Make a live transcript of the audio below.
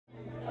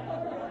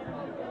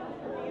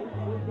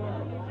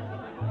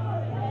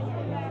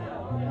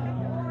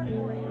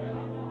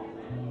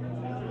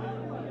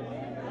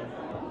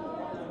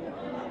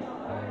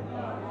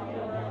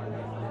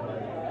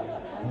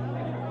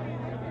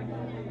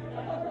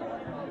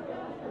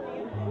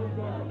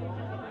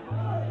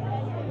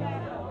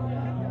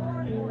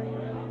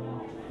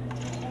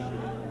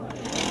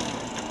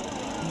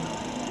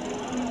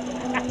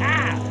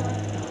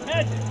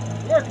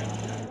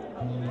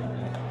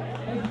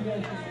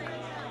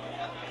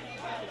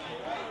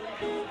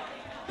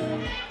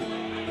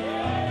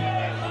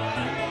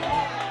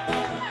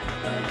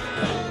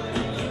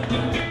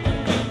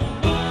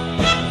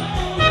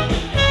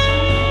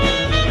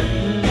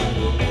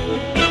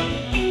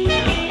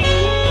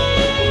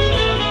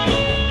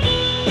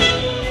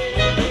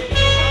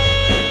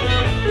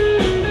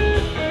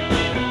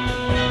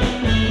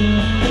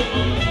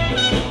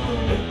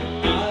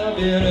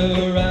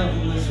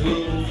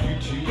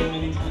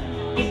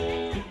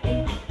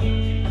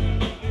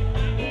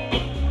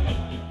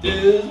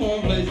There's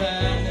one place I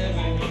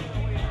never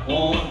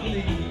want to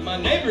leave. My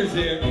neighbor's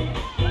here.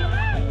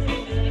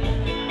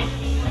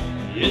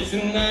 It's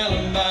an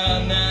island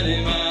about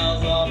 90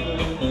 miles off of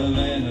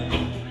Havana.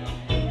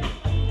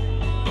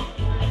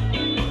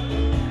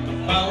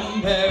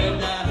 Found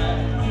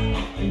paradise,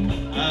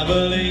 I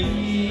believe.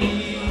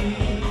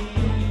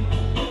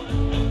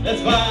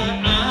 That's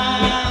why I'm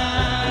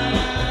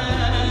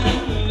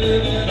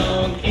living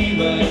on Key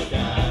West.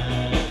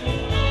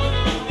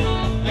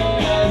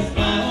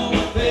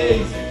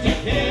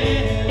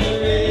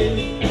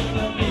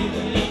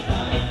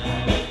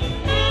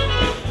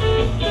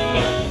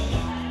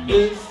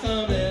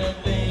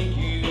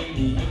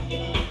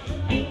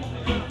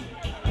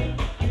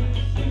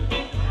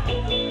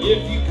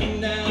 If you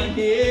come down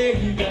here,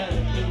 you gotta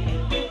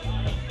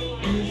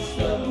be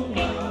so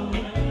wild.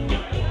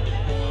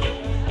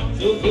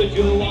 So put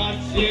your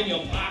watch in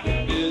your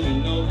pocket, there's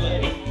no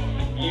place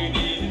you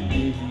need to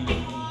be.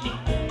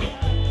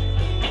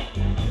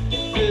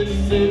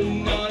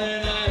 Sitting on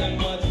an island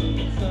watching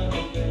the sun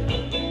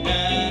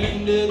down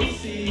into the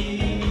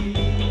sea.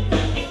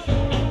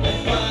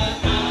 That's why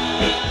I'm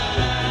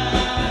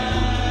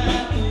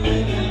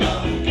living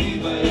on Key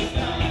West.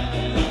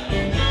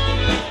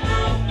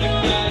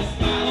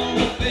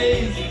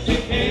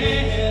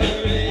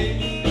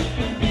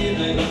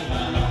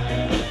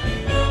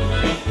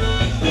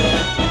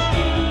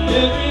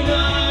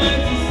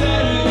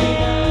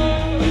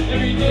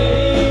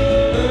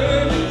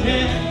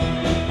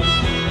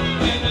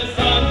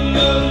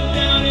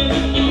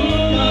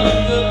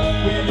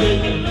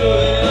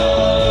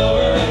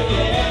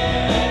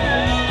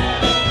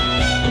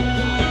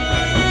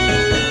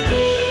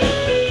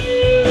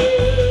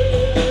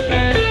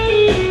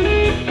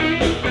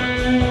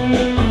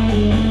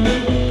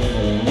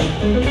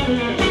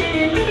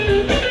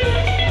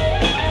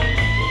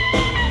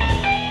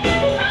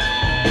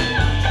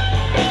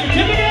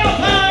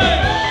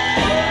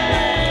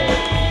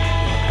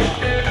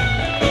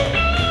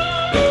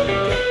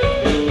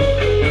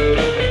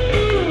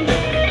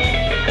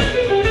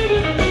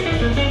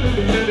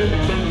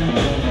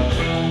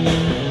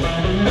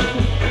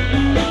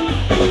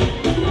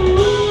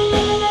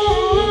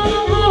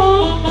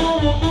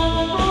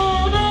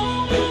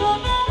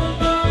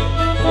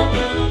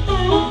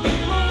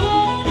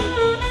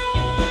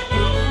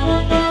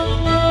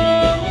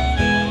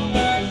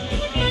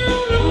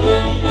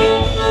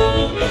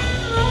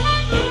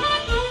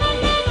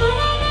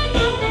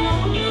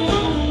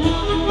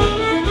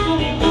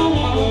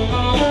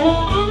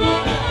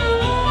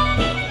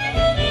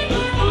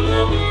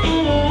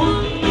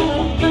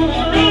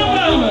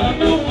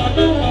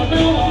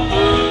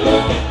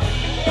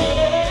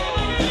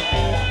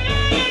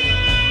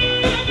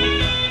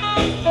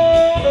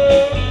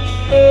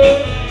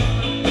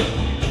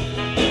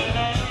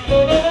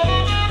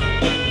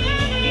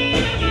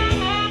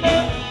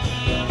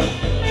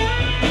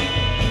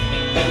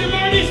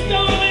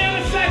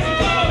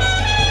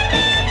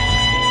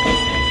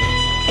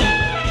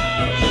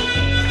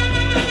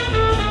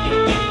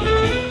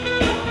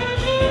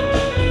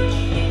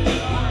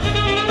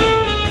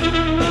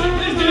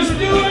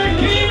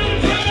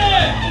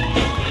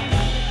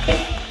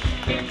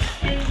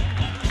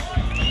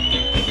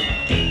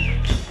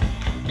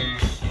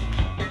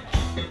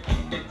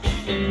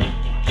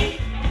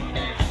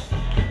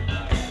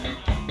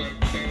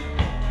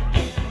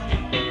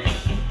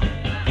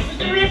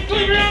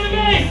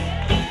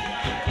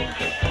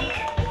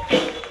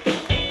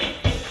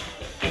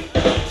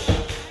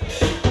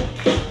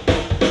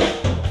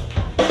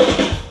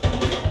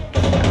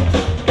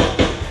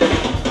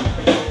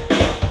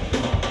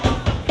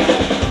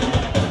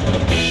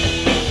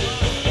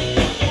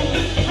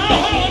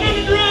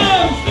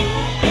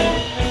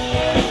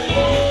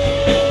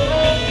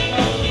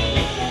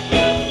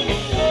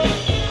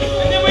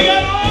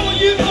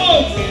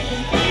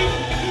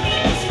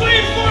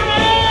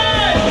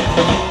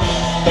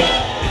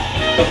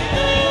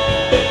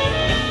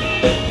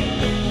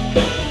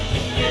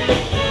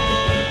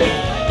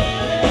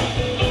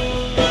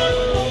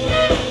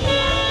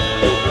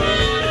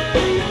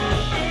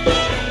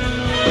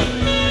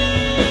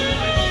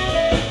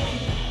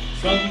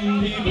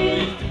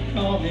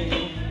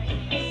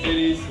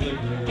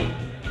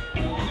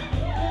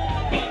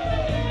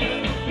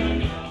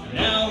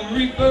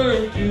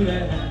 To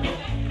that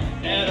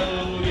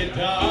old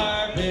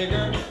guitar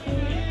picker.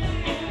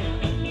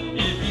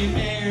 If you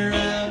hang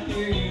around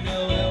here, you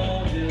know it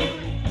won't do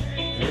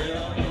very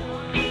long.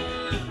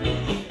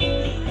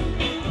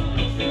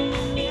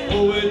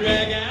 Oh, we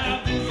drag out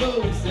this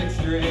old six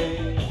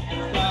string,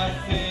 start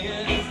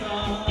singing a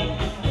song.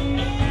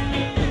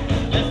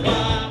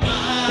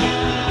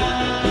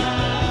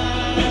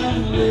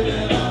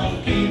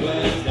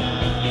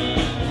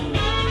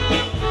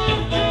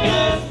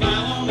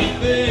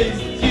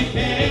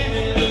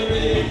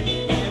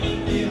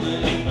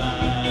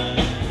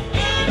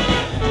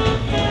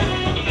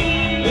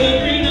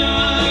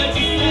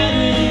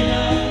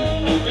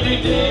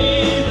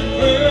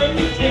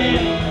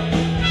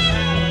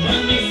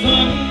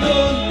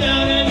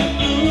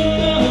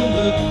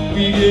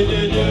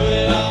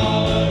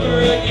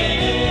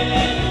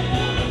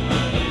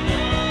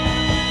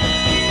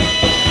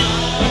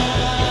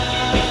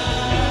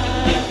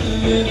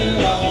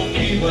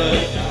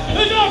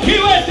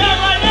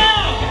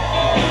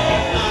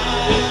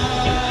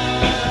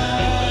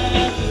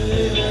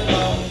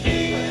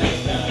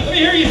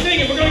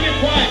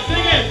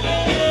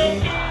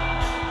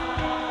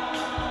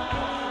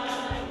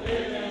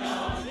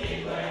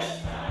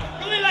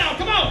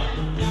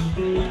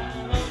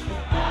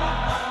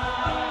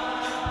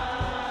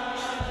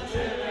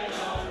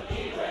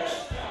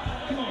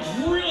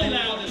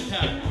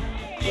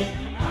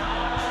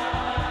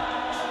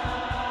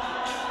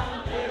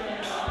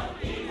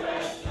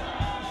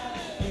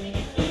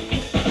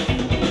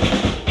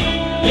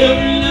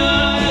 Every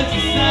night's a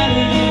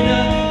Saturday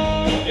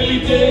night, every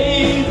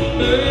day's a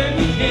bird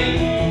weekend.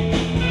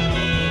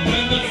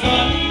 When the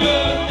sun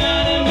goes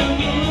down and the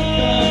moon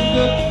comes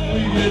up,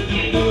 we get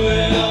to do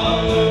it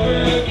all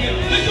over again.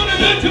 We're gonna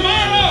do it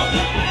tomorrow!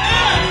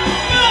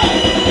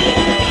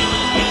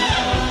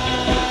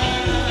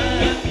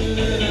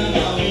 Living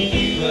on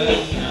Key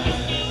West night.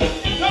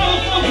 To all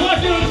the folks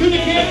watching on Tuna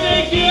Camp,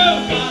 thank you!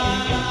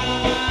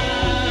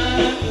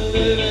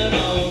 Living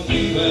on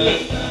Key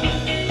West night.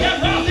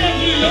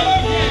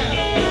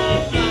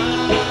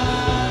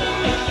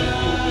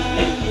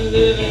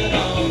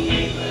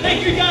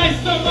 Thank you guys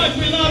so much,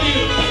 we love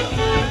you.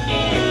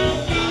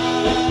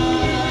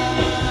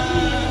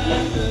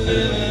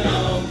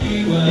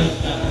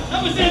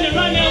 That was ending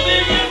right now,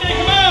 baby.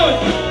 Come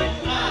on.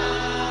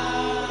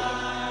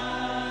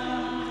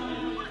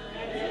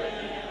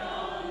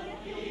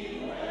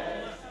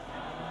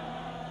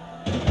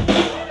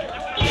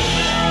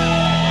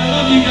 I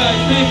love you guys,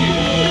 thank you.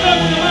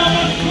 Remember the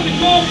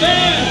MM24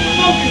 band,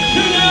 Smokin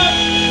Tuna.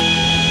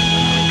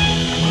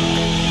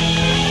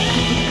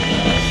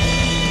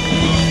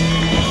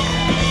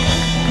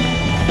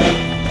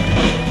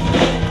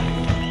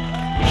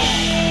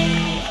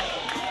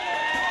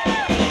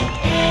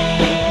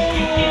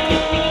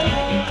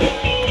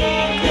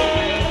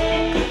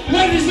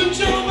 Ladies and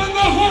gentlemen,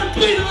 the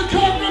heartbeat of the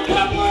Corn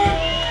Republic,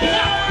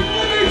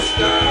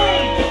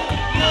 Livingston!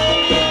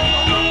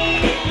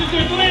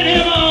 Mr. Glenn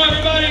Hammer,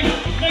 everybody,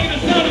 making the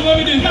sound of what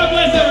we do. God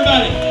bless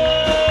everybody.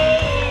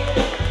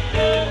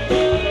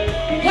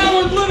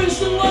 Howard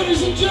Livingston,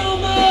 ladies and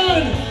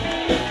gentlemen,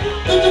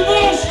 in the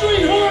Wall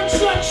Street horn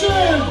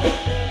section.